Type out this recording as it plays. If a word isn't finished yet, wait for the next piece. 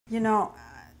You know,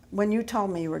 when you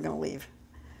told me you were going to leave,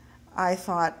 I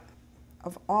thought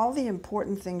of all the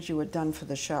important things you had done for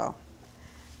the show.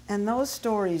 And those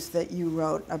stories that you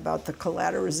wrote about the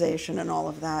collateralization and all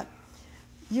of that,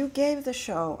 you gave the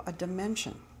show a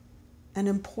dimension, an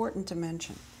important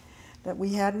dimension that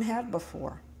we hadn't had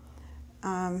before.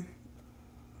 We're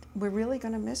really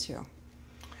going to miss you.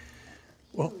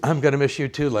 Well, I'm going to miss you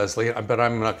too, Lesley, but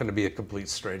I'm not going to be a complete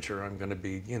stranger. I'm going to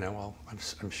be, you know,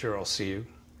 I'm sure I'll see you.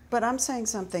 But I'm saying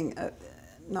something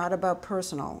not about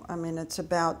personal. I mean, it's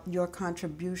about your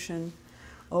contribution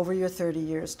over your 30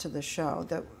 years to the show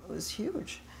that was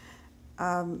huge.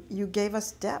 You gave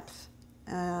us depth.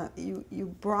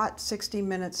 You brought 60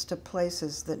 Minutes to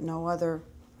places that no other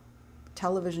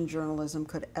television journalism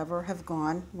could ever have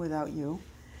gone without you.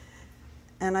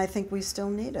 And I think we still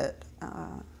need it.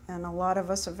 And a lot of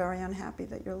us are very unhappy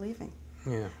that you're leaving.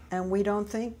 Yeah. And we don't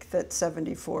think that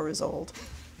 74 is old.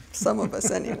 Some of us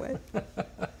anyway.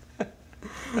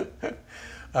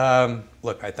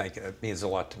 Look, I think it means a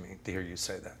lot to me to hear you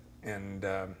say that. And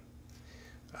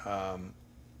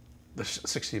the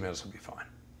 60 Minutes will be fine.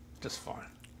 Just fine.